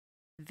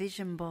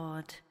Vision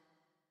board.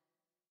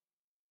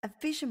 A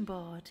vision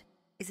board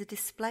is a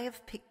display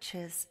of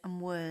pictures and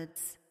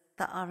words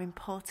that are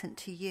important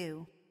to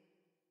you.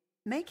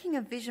 Making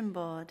a vision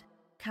board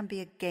can be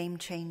a game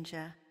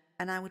changer,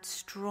 and I would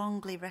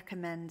strongly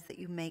recommend that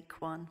you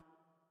make one.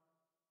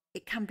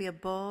 It can be a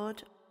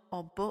board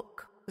or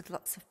book with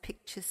lots of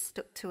pictures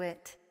stuck to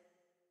it,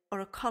 or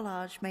a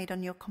collage made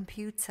on your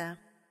computer.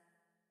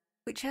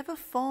 Whichever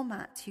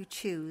format you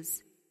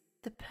choose,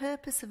 the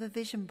purpose of a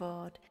vision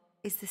board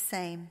is the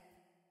same: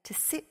 to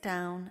sit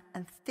down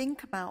and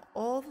think about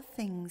all the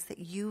things that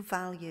you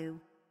value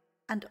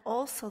and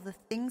also the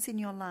things in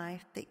your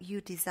life that you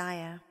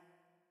desire.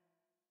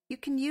 You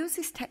can use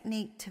this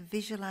technique to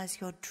visualize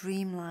your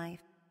dream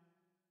life.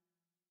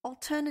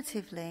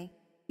 Alternatively,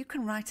 you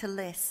can write a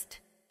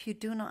list if you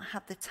do not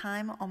have the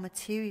time or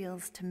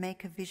materials to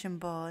make a vision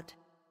board.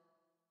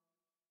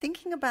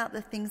 Thinking about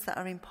the things that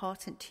are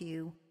important to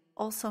you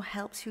also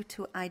helps you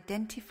to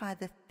identify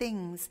the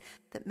things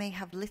that may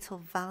have little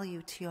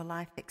value to your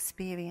life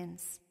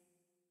experience.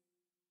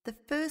 The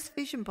first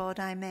vision board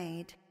I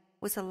made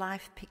was a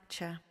life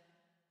picture.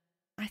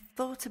 I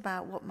thought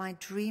about what my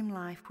dream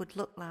life would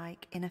look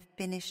like in a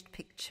finished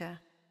picture.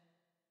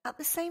 At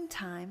the same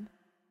time,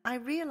 I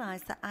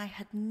realized that I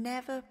had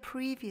never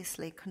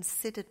previously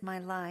considered my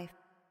life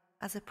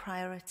as a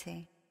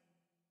priority.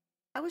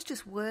 I was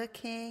just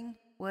working,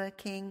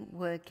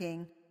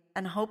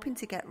 and hoping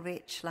to get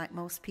rich like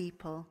most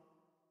people,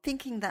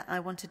 thinking that I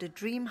wanted a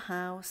dream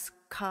house,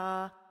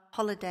 car,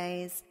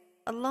 holidays,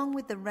 along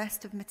with the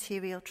rest of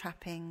material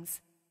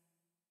trappings.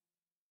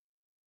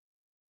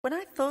 When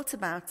I thought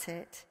about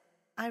it,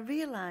 I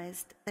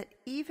realized that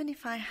even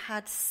if I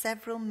had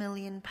several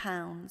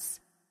 £1,000,000,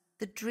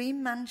 the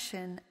dream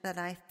mansion that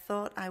I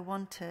thought I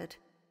wanted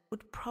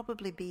would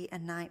probably be a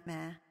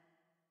nightmare.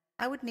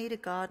 I would need a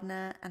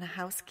gardener and a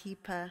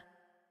housekeeper.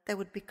 There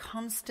would be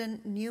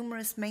constant,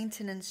 numerous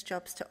maintenance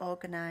jobs to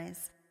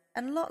organize,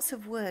 and lots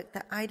of work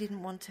that I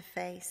didn't want to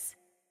face.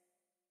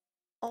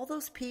 All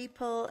those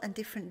people and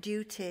different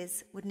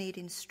duties would need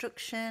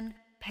instruction,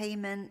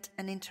 payment,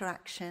 and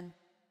interaction,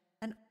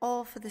 and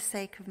all for the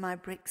sake of my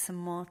bricks and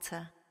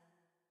mortar.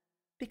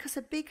 Because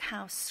a big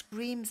house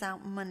screams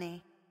out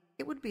money,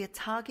 it would be a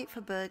target for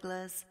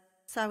burglars,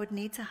 so I would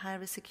need to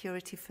hire a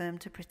security firm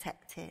to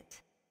protect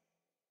it.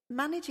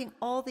 Managing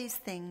all these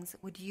things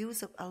would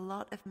use up a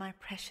lot of my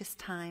precious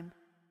time,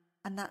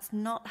 and that's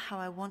not how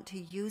I want to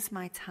use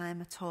my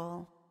time at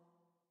all.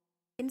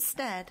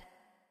 Instead,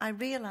 I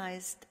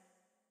realized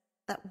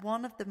that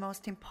one of the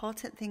most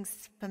important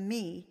things for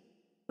me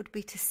would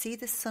be to see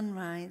the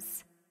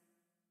sunrise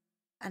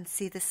and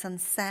see the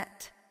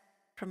sunset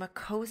from a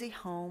cozy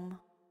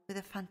home with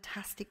a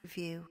fantastic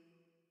view.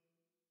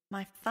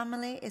 My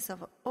family is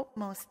of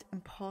utmost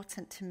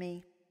importance to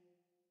me,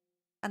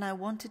 and I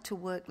wanted to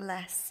work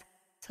less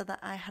so that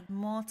I had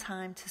more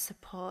time to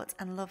support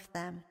and love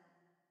them.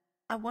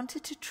 I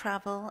wanted to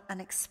travel and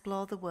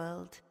explore the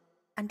world,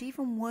 and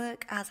even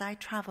work as I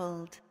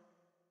travelled.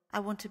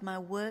 I wanted my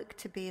work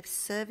to be of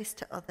service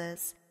to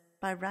others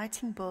by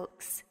writing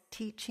books,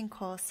 teaching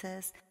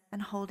courses,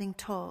 and holding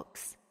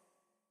talks.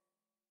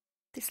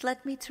 This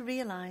led me to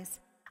realize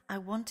I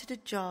wanted a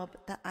job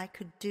that I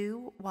could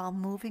do while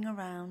moving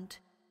around,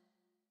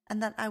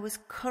 and that I was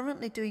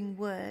currently doing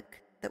work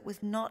that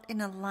was not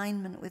in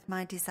alignment with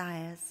my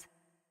desires.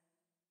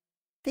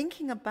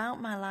 Thinking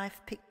about my life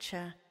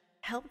picture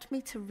helped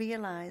me to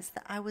realize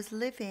that I was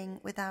living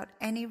without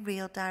any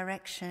real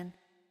direction.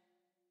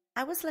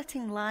 I was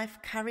letting life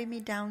carry me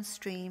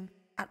downstream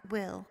at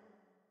will,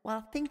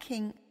 while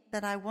thinking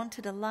that I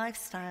wanted a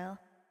lifestyle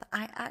that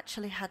I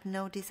actually had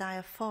no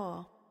desire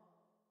for.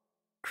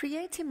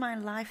 Creating my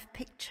life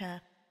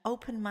picture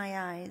opened my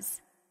eyes,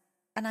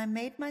 and I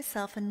made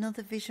myself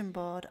another vision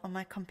board on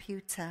my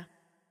computer.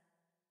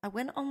 I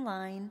went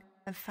online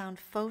and found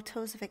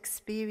photos of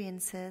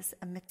experiences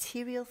and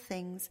material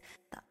things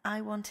that I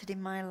wanted in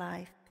my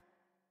life.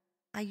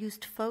 I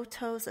used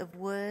photos of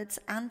words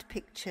and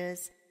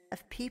pictures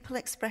of people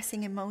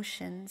expressing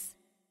emotions,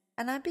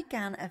 and I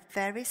began a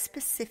very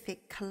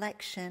specific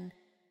collection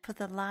for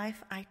the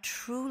life I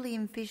truly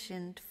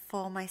envisioned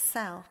for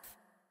myself.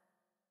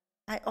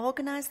 I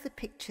organized the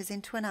pictures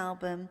into an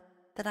album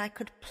that I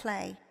could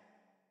play,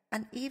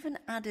 and even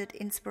added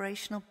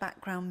inspirational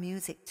background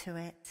music to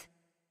it.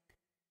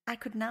 I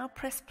could now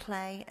press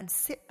play and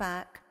sit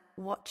back,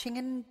 watching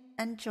and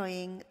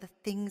enjoying the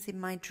things in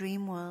my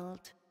dream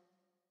world.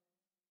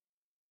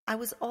 I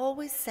was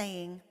always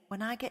saying,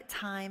 when I get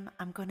time,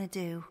 I'm gonna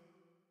do.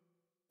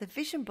 The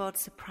vision board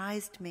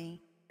surprised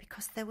me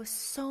because there were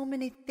so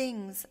many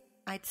things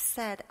I'd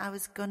said I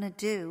was gonna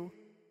do.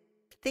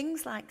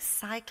 Things like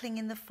cycling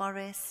in the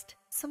forest,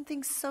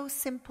 something so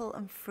simple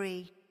and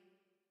free.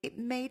 It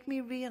made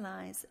me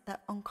realize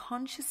that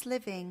unconscious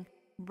living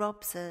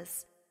robs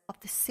us of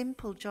the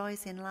simple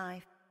joys in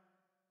life.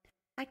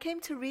 I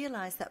came to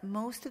realize that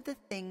most of the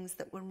things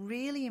that were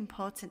really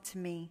important to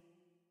me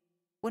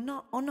were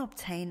not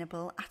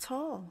unobtainable at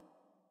all.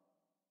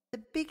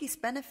 The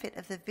biggest benefit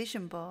of the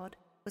vision board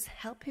was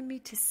helping me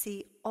to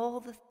see all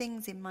the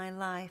things in my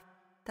life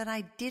that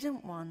I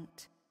didn't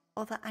want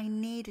or that I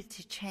needed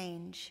to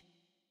change.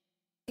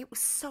 It was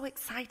so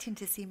exciting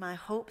to see my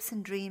hopes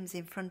and dreams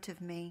in front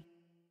of me.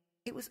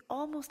 It was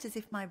almost as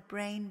if my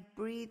brain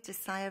breathed a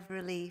sigh of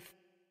relief.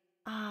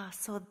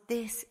 So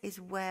this is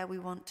where we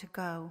want to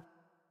go.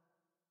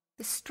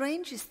 The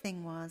strangest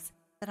thing was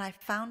that I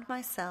found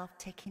myself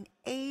taking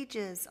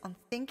ages on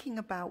thinking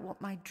about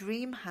what my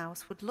dream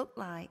house would look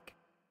like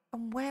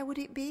and where would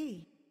it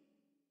be.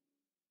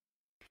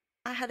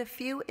 I had a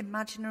few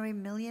imaginary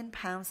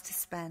 £1,000,000 to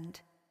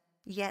spend,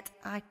 yet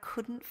I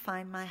couldn't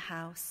find my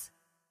house.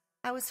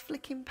 I was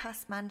flicking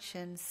past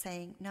mansions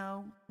saying,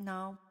 no,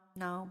 no,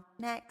 no,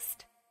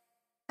 next.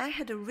 I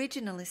had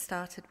originally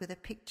started with a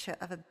picture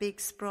of a big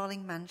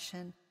sprawling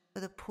mansion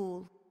with a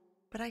pool,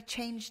 but I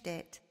changed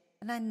it,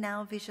 and I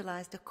now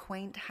visualized a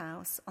quaint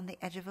house on the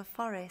edge of a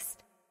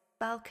forest,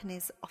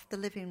 balconies off the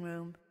living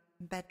room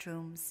and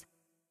bedrooms.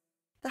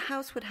 The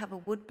house would have a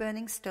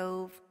wood-burning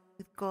stove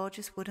with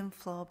gorgeous wooden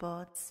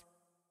floorboards.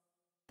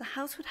 The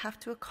house would have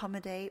to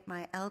accommodate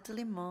my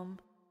elderly mum,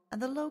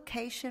 and the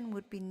location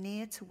would be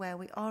near to where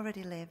we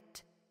already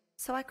lived,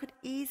 so I could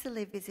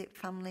easily visit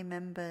family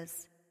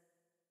members.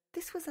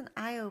 This was an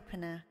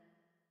eye-opener.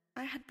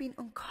 I had been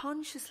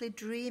unconsciously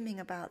dreaming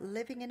about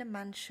living in a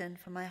mansion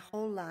for my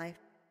whole life,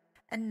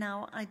 and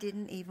now I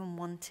didn't even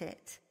want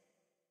it.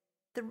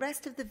 The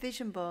rest of the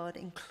vision board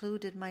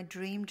included my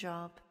dream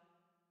job,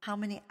 how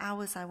many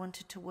hours I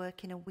wanted to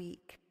work in a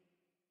week.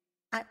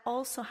 I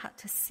also had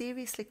to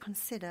seriously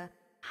consider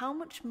how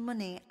much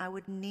money I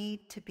would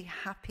need to be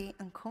happy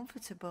and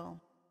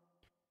comfortable.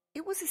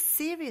 It was a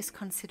serious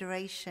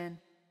consideration.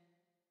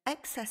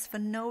 Excess for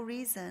no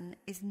reason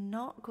is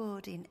not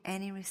good in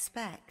any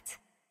respect.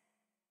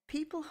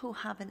 People who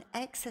have an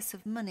excess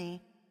of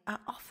money are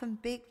often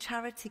big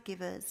charity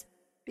givers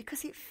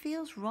because it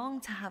feels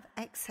wrong to have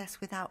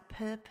excess without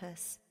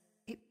purpose.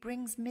 It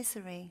brings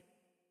misery.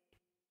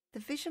 The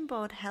vision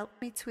board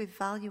helped me to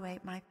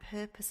evaluate my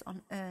purpose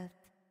on earth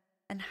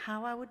and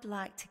how I would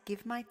like to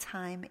give my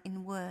time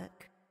in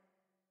work.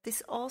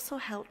 This also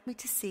helped me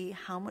to see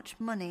how much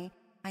money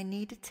I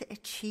needed to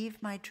achieve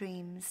my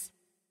dreams,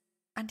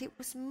 and it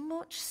was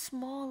much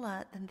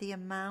smaller than the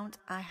amount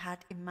I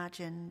had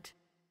imagined.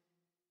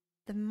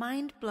 The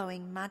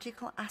mind-blowing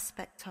magical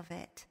aspect of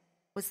it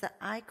was that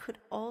I could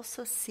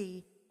also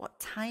see what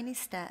tiny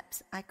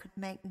steps I could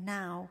make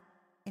now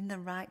in the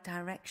right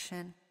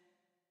direction.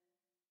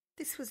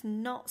 This was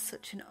not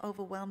such an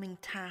overwhelming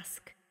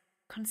task,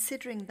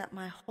 considering that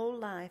my whole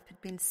life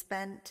had been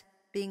spent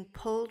being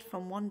pulled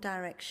from one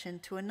direction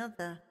to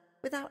another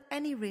without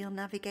any real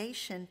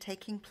navigation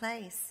taking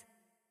place.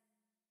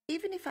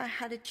 Even if I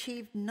had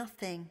achieved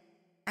nothing,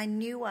 I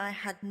knew I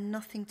had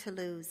nothing to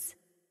lose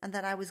and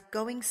that I was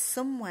going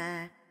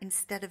somewhere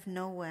instead of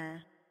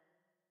nowhere.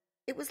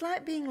 It was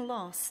like being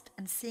lost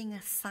and seeing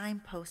a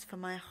signpost for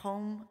my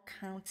home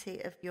county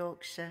of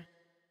Yorkshire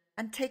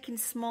and taking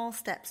small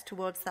steps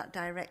towards that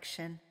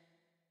direction.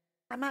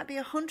 I might be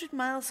 100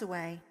 miles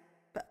away,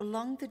 but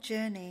along the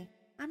journey,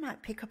 I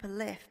might pick up a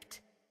lift,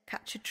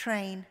 catch a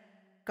train,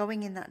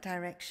 going in that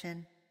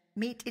direction,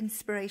 meet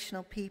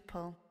inspirational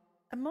people,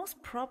 and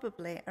most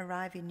probably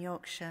arrive in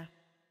Yorkshire.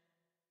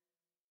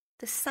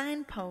 The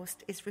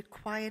signpost is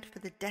required for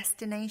the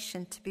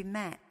destination to be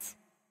met.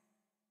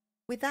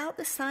 Without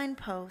the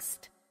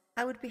signpost,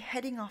 I would be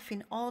heading off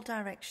in all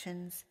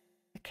directions,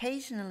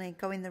 occasionally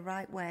going the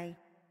right way,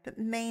 but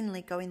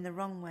mainly going the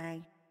wrong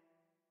way.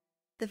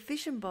 The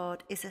vision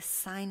board is a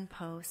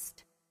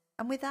signpost,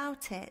 and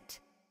without it,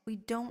 we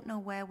don't know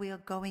where we are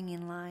going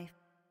in life.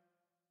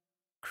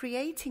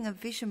 Creating a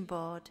vision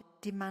board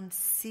demands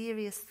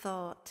serious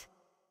thought,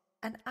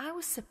 and I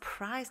was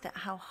surprised at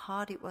how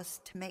hard it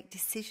was to make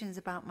decisions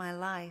about my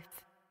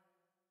life.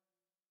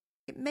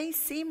 It may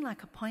seem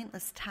like a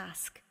pointless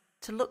task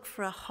to look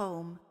for a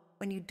home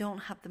when you don't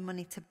have the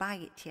money to buy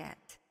it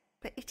yet,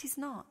 but it is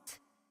not.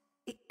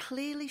 It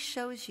clearly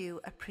shows you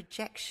a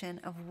projection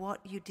of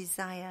what you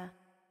desire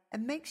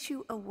and makes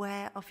you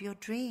aware of your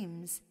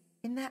dreams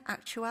in their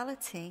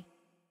actuality,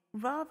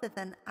 rather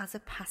than as a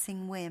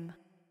passing whim.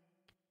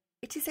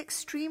 It is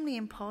extremely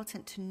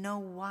important to know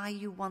why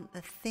you want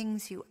the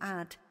things you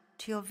add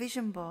to your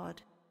vision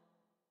board.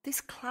 This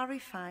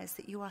clarifies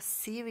that you are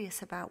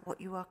serious about what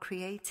you are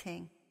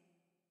creating.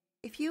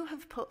 If you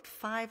have put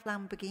 5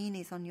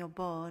 Lamborghinis on your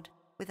board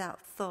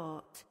without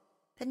thought,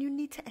 then you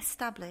need to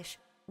establish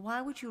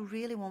why would you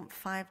really want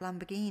 5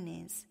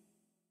 Lamborghinis?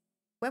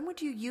 When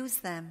would you use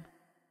them?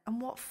 And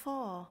what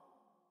for?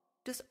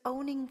 Does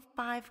owning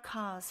 5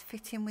 cars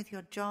fit in with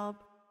your job,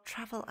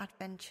 travel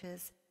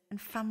adventures,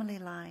 and family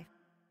life?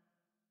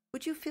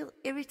 Would you feel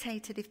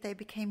irritated if they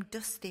became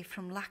dusty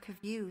from lack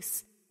of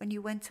use when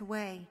you went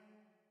away?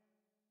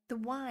 The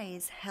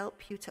whys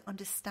help you to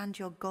understand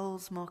your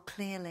goals more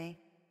clearly.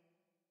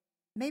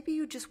 Maybe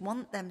you just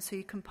want them so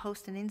you can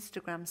post an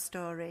Instagram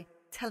story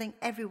telling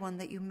everyone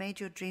that you made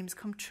your dreams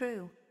come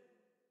true.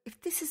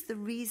 If this is the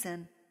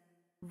reason,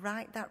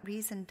 write that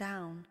reason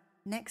down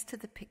next to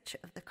the picture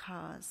of the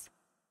cars.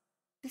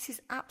 This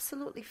is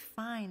absolutely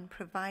fine,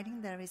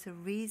 providing there is a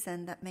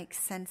reason that makes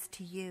sense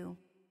to you.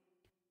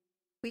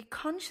 We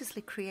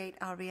consciously create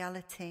our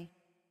reality.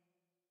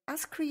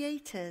 As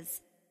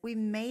creators, we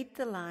made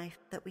the life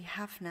that we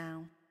have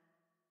now.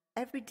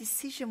 Every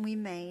decision we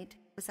made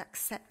was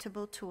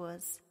acceptable to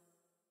us,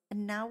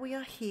 and now we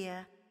are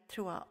here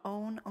through our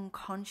own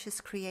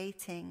unconscious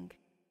creating.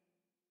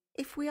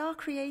 If we are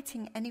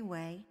creating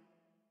anyway,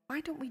 why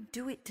don't we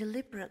do it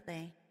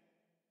deliberately?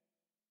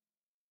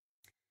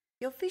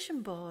 Your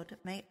vision board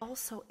may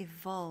also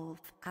evolve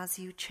as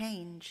you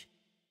change.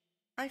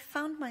 I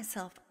found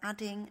myself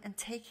adding and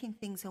taking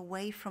things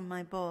away from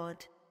my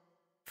board.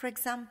 For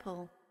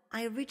example,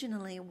 I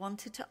originally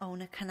wanted to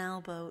own a canal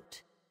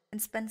boat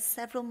and spend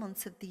several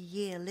months of the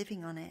year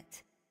living on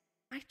it.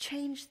 I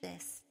changed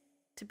this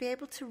to be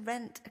able to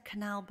rent a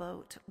canal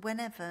boat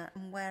whenever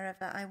and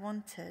wherever I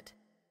wanted.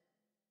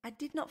 I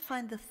did not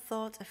find the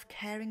thought of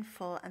caring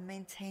for and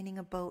maintaining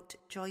a boat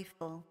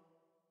joyful.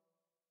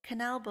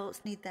 Canal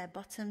boats need their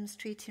bottoms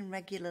treating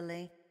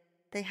regularly,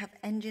 they have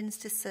engines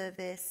to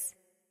service,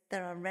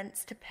 there are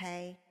rents to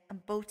pay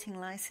and boating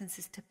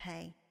licenses to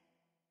pay.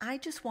 I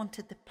just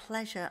wanted the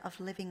pleasure of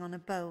living on a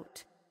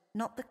boat,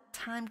 not the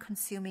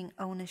time-consuming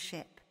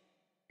ownership.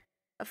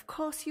 Of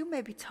course, you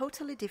may be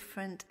totally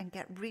different and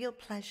get real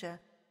pleasure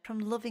from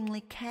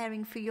lovingly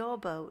caring for your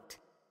boat,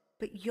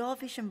 but your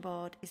vision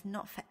board is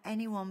not for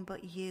anyone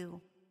but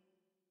you.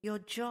 Your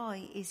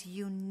joy is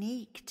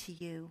unique to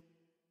you,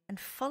 and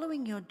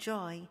following your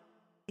joy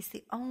is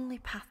the only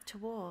path to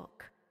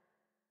walk.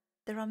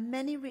 There are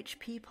many rich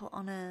people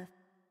on earth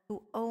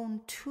who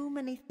own too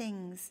many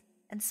things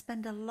and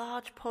spend a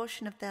large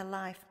portion of their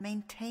life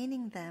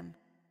maintaining them.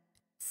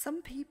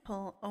 Some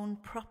people own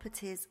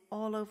properties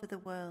all over the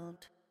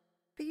world,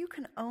 but you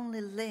can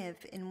only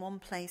live in one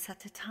place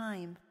at a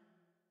time.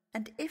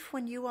 And if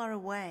when you are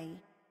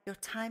away, your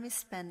time is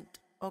spent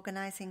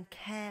organizing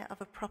care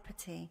of a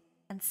property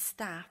and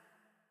staff,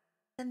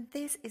 then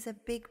this is a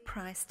big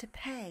price to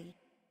pay.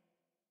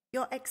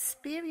 Your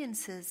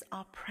experiences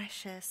are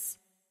precious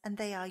and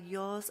they are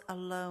yours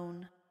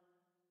alone.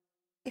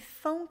 If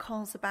phone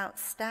calls about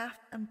staff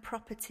and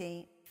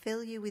property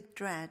fill you with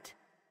dread,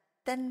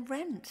 then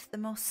rent the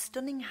most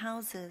stunning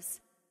houses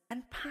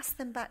and pass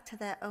them back to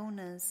their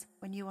owners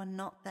when you are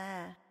not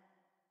there.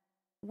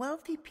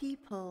 Wealthy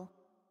people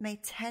may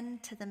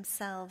tend to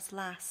themselves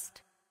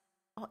last,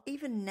 or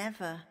even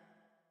never,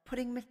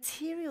 putting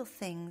material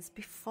things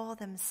before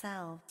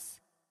themselves.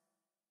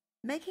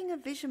 Making a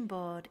vision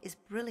board is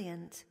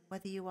brilliant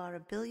whether you are a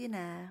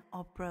billionaire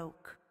or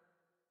broke.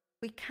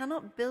 We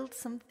cannot build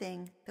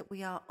something that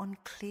we are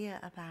unclear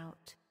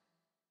about,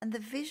 and the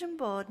vision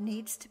board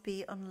needs to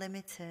be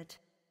unlimited.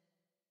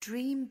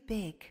 Dream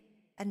big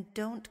and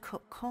don't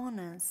cut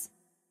corners.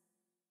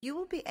 You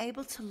will be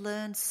able to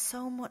learn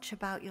so much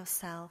about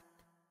yourself,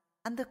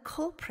 and the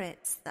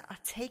culprits that are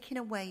taking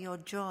away your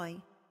joy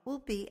will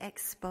be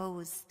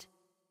exposed.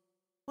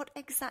 What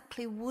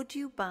exactly would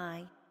you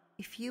buy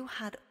if you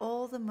had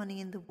all the money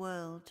in the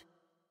world?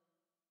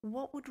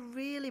 What would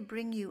really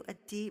bring you a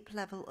deep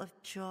level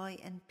of joy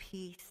and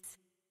peace?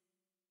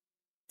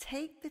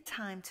 Take the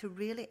time to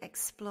really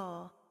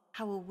explore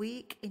how a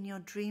week in your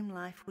dream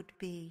life would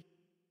be.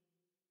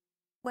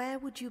 Where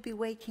would you be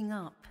waking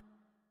up?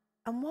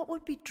 And what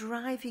would be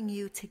driving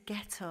you to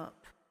get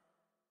up?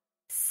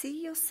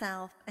 See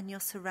yourself and your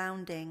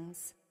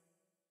surroundings.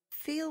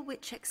 Feel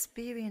which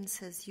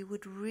experiences you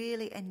would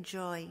really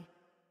enjoy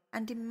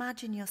and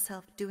imagine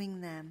yourself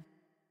doing them.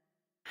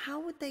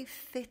 How would they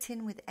fit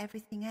in with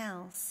everything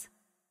else?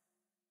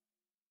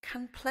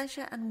 Can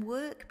pleasure and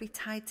work be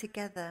tied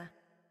together?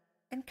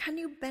 And can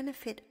you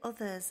benefit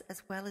others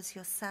as well as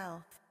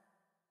yourself?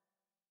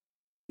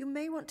 You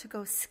may want to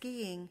go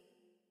skiing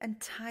and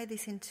tie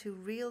this into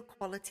real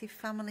quality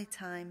family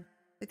time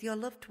with your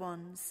loved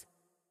ones.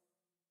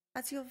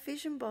 As your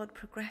vision board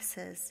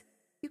progresses,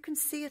 you can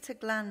see at a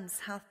glance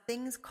how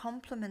things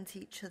complement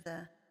each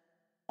other,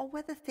 or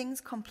whether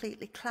things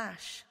completely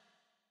clash.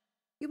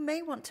 You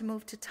may want to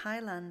move to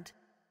Thailand,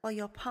 while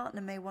your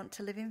partner may want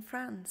to live in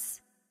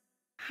France.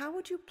 How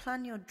would you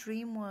plan your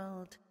dream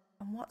world,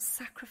 and what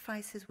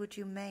sacrifices would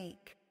you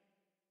make?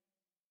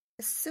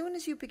 As soon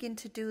as you begin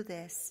to do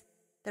this,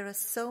 there are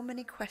so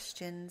many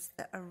questions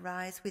that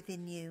arise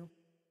within you.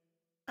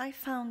 I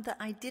found that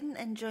I didn't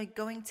enjoy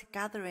going to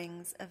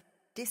gatherings of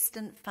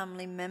distant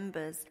family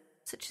members,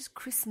 such as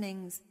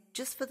christenings,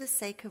 just for the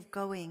sake of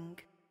going.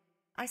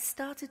 I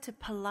started to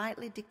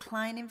politely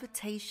decline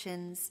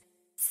invitations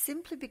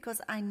simply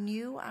because I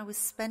knew I was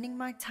spending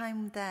my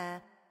time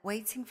there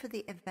waiting for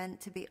the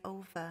event to be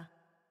over.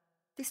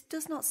 This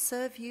does not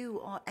serve you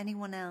or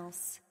anyone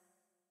else.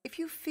 If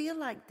you feel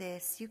like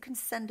this, you can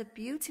send a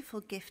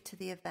beautiful gift to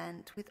the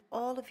event with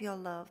all of your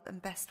love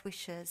and best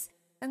wishes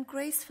and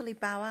gracefully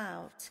bow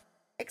out,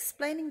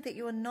 explaining that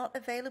you are not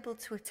available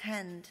to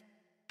attend,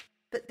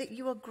 but that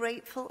you are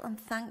grateful and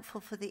thankful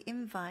for the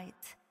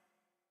invite.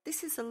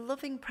 This is a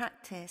loving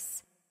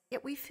practice,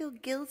 yet we feel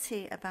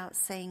guilty about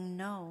saying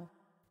no.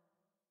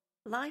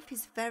 Life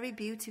is very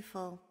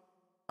beautiful.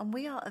 and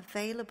we are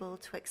available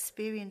to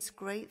experience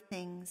great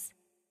things,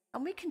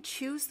 and we can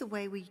choose the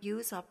way we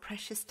use our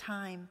precious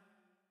time.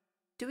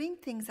 Doing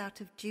things out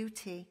of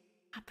duty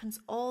happens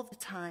all the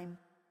time,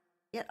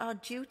 yet our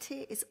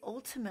duty is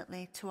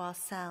ultimately to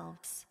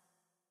ourselves.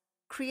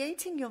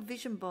 Creating your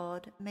vision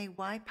board may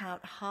wipe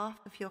out half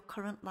of your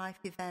current life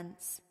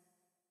events,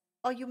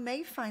 or you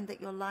may find that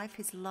your life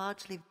is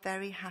largely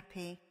very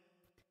happy.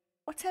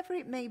 Whatever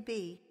it may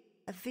be,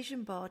 a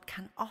vision board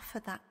can offer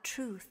that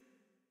truth.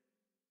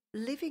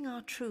 Living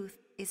our truth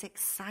is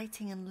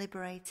exciting and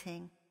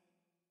liberating.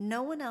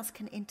 No one else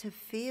can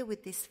interfere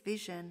with this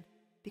vision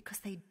because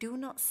they do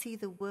not see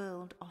the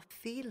world or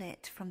feel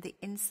it from the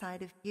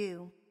inside of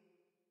you.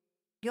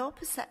 Your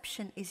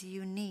perception is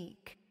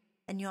unique,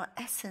 and your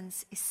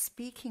essence is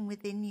speaking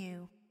within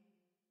you.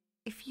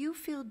 If you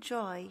feel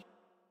joy,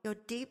 your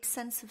deep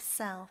sense of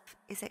self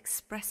is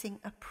expressing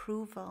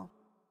approval.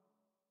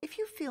 If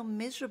you feel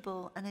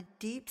miserable and a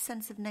deep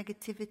sense of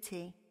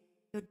negativity,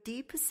 your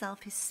deeper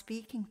self is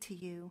speaking to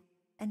you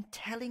and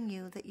telling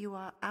you that you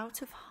are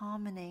out of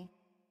harmony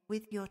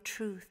with your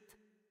truth.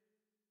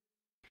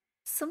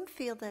 Some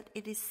feel that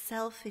it is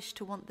selfish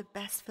to want the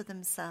best for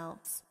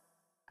themselves,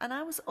 and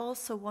I was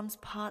also once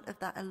part of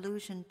that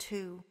illusion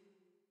too.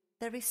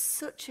 There is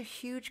such a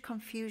huge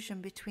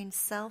confusion between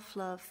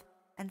self-love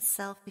and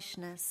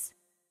selfishness.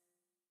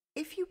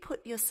 If you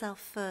put yourself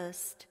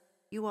first,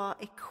 you are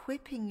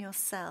equipping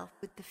yourself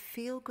with the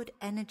feel-good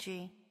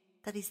energy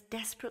that is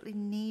desperately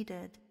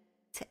needed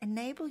to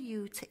enable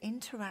you to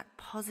interact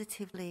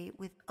positively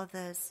with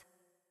others.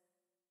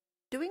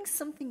 Doing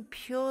something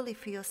purely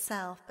for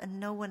yourself and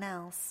no one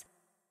else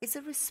is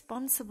a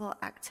responsible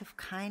act of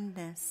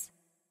kindness.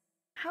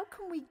 How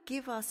can we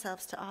give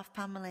ourselves to our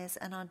families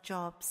and our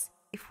jobs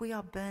if we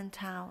are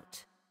burnt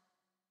out?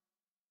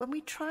 When we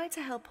try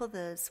to help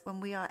others when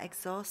we are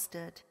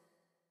exhausted,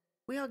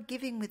 we are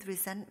giving with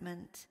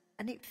resentment,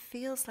 and it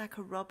feels like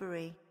a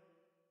robbery.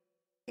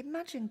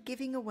 Imagine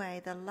giving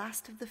away the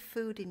last of the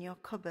food in your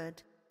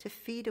cupboard to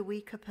feed a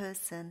weaker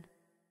person.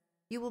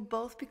 You will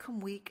both become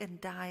weak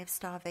and die of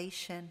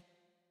starvation.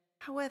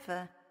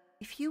 However,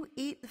 if you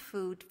eat the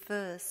food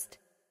first,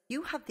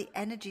 you have the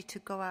energy to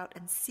go out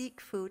and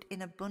seek food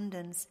in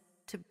abundance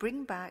to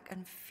bring back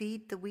and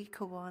feed the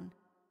weaker one,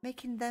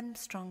 making them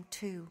strong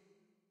too.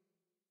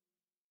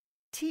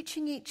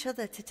 Teaching each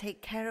other to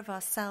take care of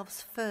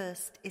ourselves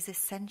first is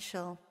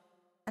essential,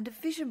 and a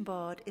vision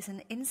board is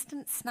an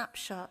instant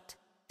snapshot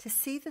to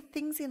see the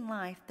things in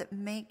life that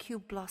make you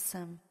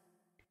blossom.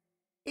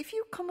 If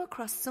you come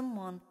across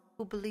someone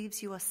who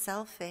believes you are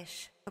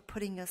selfish for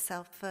putting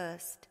yourself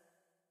first,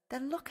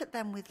 then look at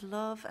them with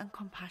love and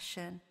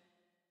compassion.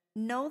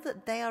 Know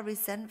that they are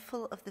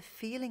resentful of the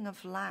feeling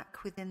of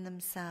lack within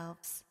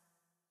themselves.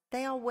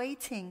 They are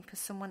waiting for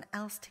someone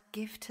else to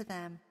give to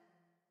them,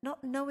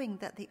 not knowing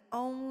that the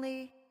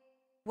only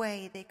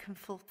way they can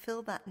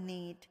fulfill that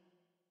need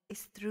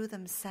is through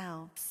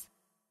themselves.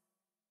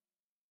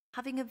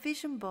 Having a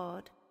vision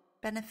board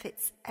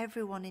benefits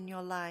everyone in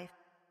your life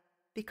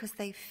because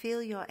they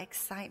feel your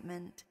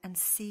excitement and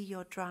see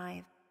your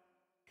drive.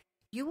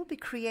 You will be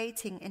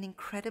creating an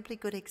incredibly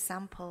good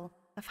example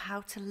of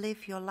how to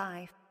live your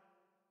life,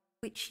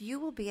 which you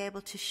will be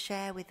able to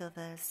share with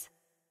others.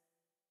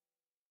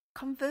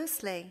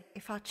 Conversely,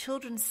 if our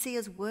children see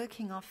us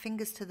working our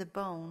fingers to the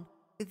bone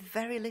with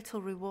very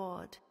little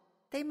reward,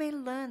 they may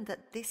learn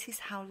that this is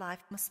how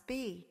life must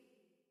be.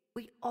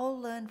 We all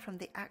learn from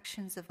the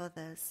actions of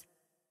others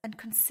and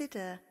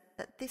consider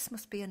that this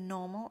must be a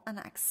normal and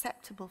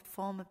acceptable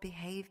form of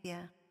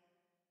behavior.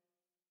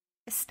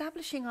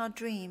 Establishing our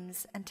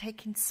dreams and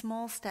taking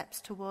small steps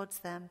towards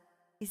them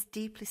is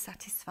deeply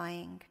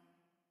satisfying.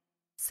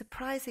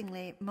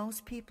 Surprisingly,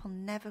 most people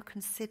never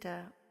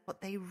consider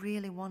what they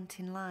really want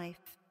in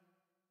life.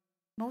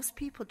 Most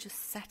people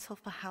just settle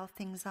for how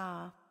things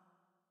are.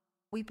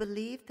 We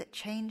believe that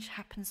change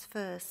happens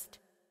first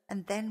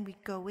and then we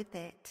go with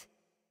it.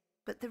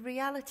 But the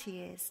reality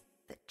is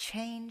that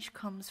change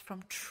comes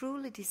from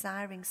truly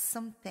desiring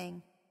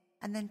something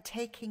and then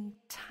taking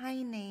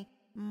tiny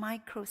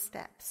micro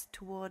steps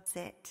towards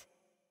it.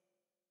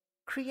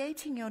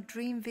 Creating your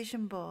dream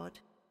vision board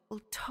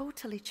will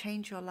totally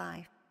change your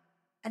life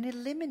and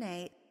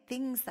eliminate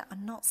things that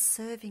are not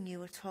serving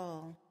you at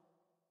all.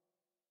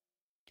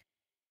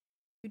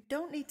 You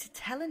don't need to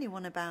tell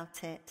anyone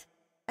about it,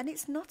 and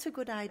it's not a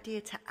good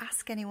idea to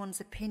ask anyone's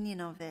opinion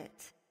of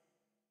it.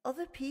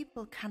 Other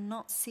people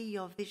cannot see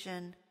your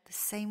vision the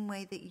same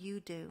way that you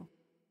do,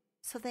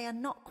 so they are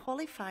not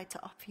qualified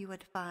to offer you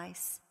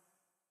advice.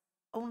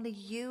 Only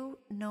you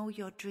know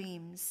your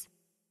dreams,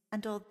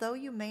 and although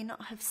you may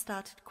not have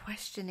started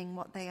questioning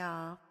what they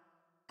are,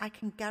 I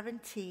can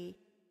guarantee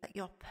that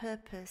your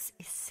purpose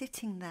is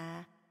sitting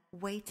there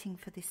waiting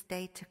for this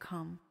day to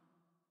come.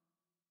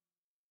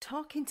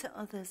 Talking to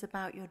others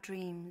about your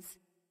dreams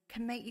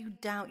can make you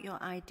doubt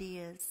your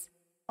ideas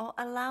or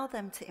allow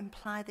them to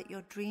imply that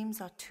your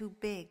dreams are too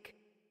big,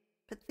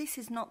 but this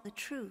is not the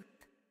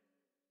truth.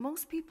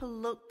 Most people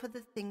look for the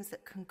things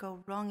that can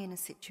go wrong in a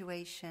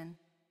situation,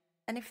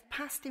 And if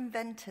past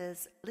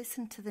inventors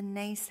listened to the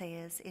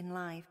naysayers in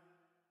life,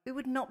 we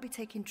would not be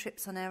taking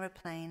trips on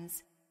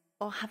aeroplanes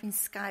or having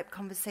Skype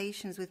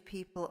conversations with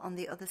people on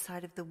the other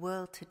side of the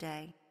world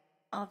today.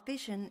 Our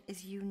vision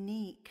is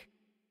unique,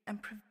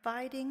 and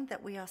providing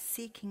that we are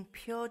seeking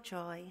pure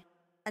joy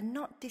and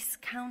not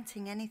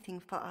discounting anything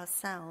for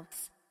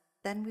ourselves,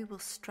 then we will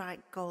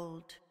strike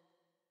gold.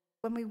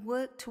 When we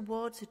work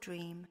towards a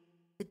dream,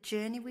 the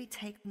journey we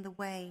take on the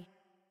way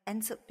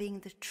ends up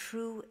being the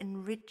true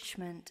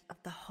enrichment of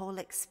the whole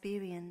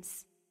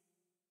experience.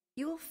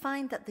 You will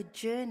find that the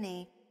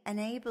journey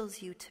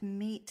enables you to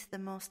meet the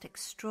most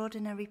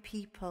extraordinary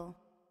people,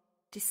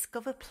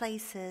 discover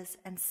places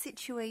and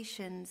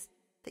situations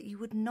that you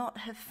would not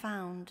have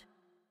found,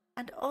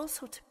 and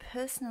also to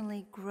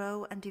personally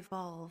grow and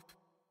evolve.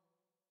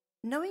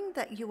 Knowing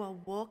that you are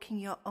walking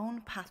your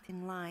own path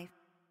in life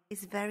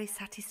is very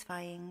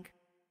satisfying.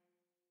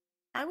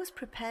 I was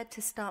prepared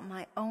to start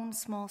my own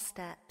small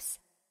steps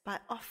by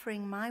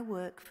offering my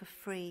work for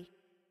free,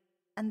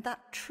 and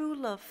that true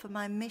love for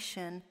my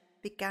mission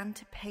began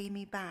to pay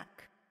me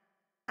back.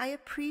 I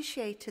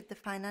appreciated the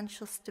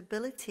financial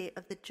stability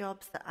of the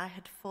jobs that I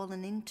had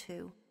fallen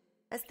into,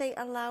 as they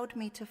allowed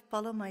me to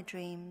follow my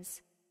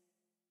dreams.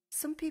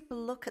 Some people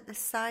look at the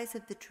size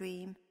of the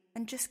dream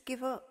and just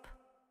give up,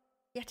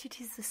 yet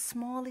it is the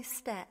smallest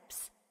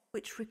steps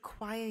which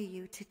require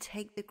you to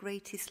take the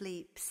greatest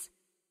leaps.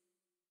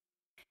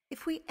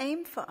 If we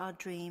aim for our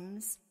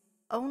dreams,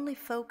 only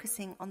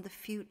focusing on the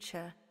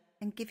future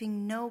and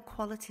giving no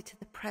quality to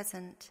the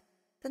present,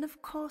 then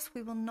of course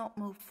we will not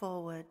move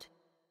forward.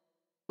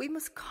 We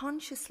must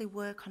consciously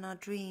work on our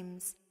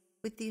dreams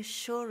with the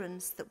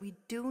assurance that we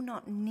do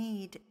not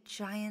need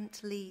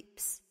giant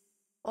leaps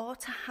or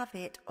to have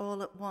it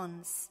all at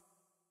once.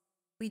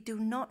 We do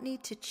not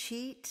need to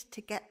cheat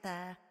to get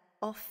there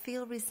or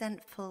feel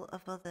resentful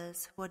of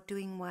others who are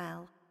doing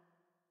well.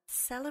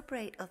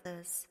 Celebrate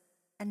others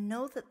and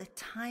know that the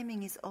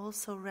timing is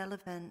also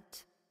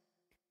relevant.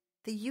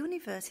 The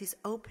universe is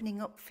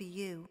opening up for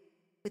you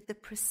with the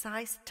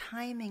precise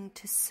timing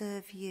to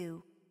serve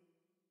you.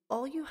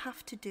 All you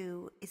have to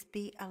do is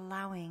be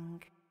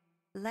allowing.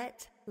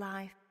 Let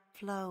life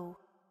flow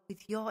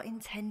with your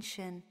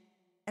intention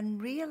and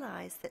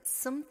realize that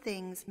some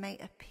things may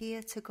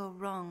appear to go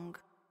wrong,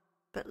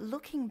 but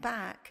looking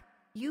back,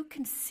 you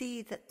can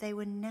see that they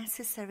were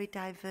necessary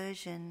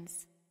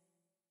diversions.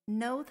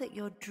 Know that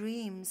your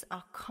dreams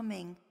are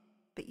coming,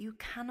 but you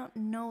cannot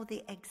know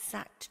the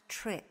exact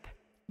trip,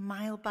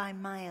 mile by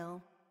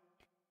mile.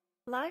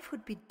 Life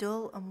would be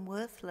dull and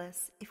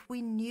worthless if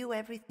we knew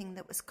everything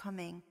that was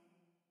coming.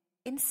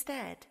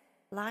 Instead,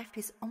 life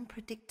is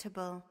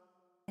unpredictable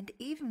and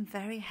even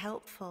very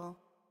helpful.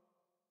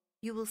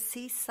 You will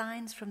see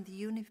signs from the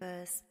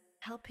universe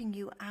helping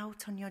you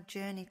out on your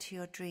journey to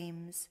your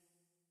dreams.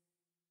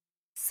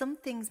 Some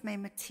things may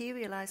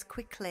materialize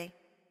quickly,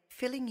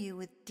 filling you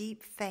with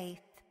deep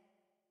faith.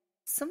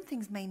 Some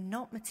things may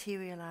not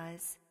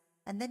materialize,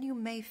 and then you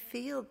may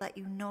feel that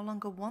you no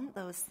longer want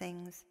those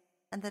things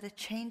and that a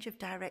change of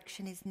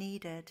direction is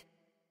needed.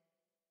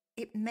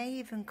 It may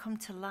even come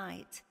to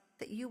light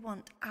that you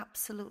want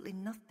absolutely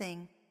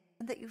nothing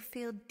and that you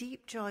feel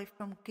deep joy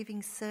from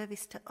giving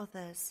service to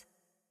others.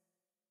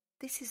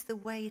 This is the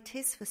way it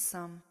is for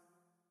some,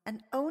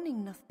 and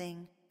owning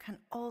nothing can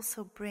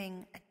also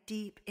bring a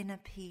deep inner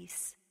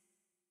peace.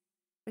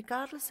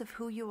 Regardless of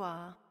who you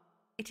are,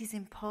 it is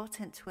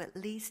important to at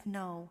least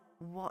know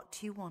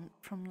what you want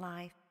from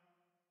life.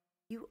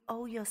 You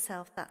owe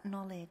yourself that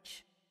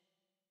knowledge.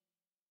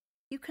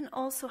 You can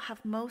also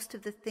have most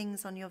of the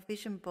things on your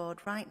vision board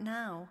right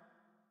now.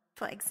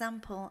 For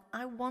example,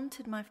 I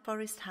wanted my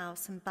forest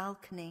house and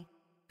balcony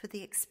for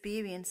the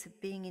experience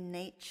of being in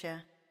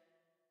nature.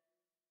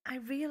 I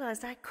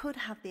realized I could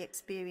have the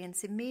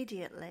experience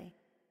immediately.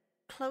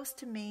 Close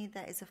to me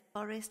there is a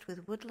forest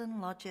with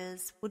woodland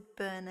lodges, wood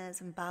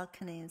burners and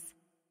balconies.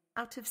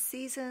 Out of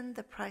season,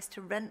 the price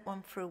to rent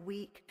one for a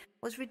week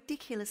was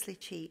ridiculously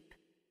cheap.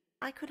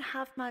 I could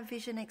have my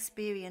vision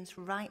experience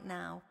right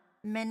now,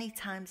 many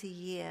times a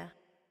year.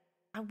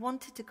 I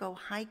wanted to go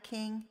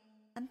hiking,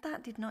 and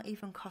that did not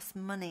even cost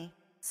money,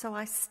 so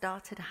I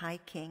started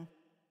hiking.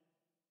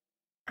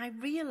 I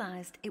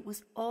realized it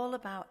was all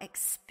about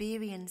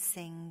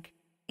experiencing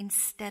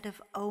instead of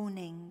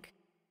owning.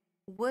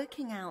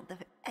 Working out the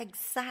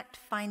exact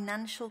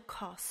financial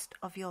cost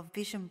of your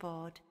vision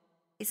board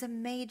is a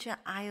major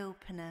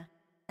eye-opener,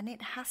 and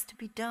it has to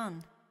be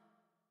done.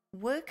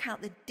 Work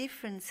out the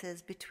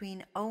differences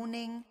between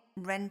owning,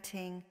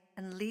 renting,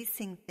 and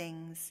leasing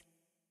things.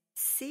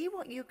 See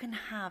what you can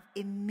have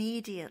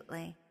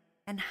immediately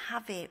and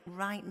have it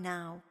right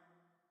now.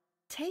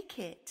 Take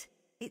it.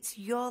 It's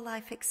your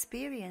life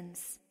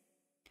experience.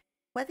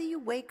 Whether you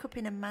wake up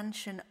in a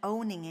mansion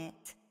owning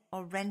it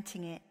or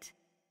renting it,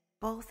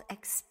 both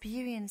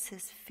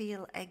experiences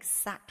feel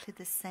exactly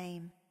the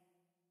same.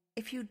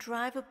 If you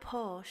drive a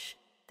Porsche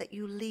that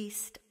you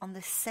leased on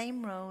the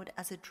same road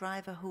as a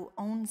driver who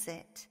owns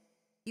it,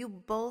 you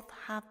both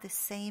have the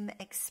same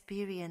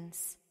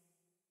experience.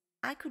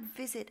 I could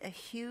visit a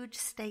huge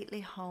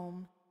stately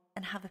home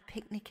and have a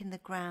picnic in the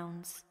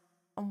grounds,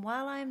 and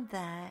while I am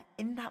there,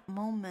 in that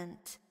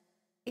moment,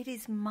 it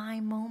is my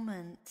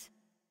moment,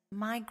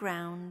 my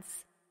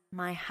grounds,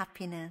 my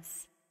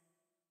happiness.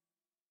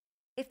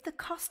 If the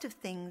cost of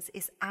things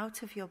is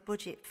out of your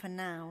budget for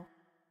now,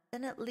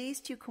 then at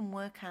least you can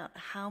work out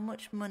how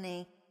much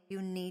money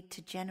you need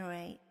to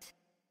generate.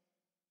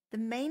 The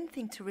main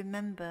thing to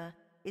remember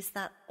is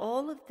that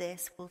all of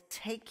this will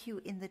take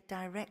you in the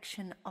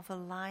direction of a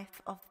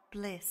life of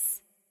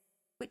bliss,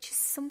 which is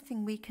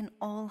something we can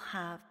all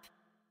have.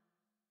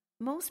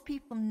 Most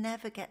people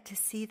never get to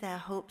see their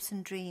hopes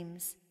and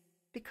dreams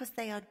because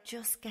they are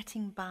just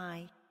getting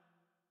by.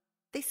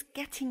 This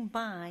getting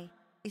by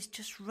is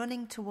just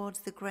running towards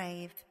the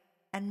grave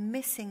and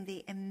missing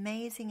the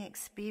amazing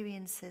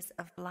experiences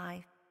of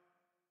life.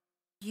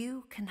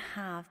 You can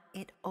have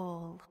it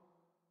all.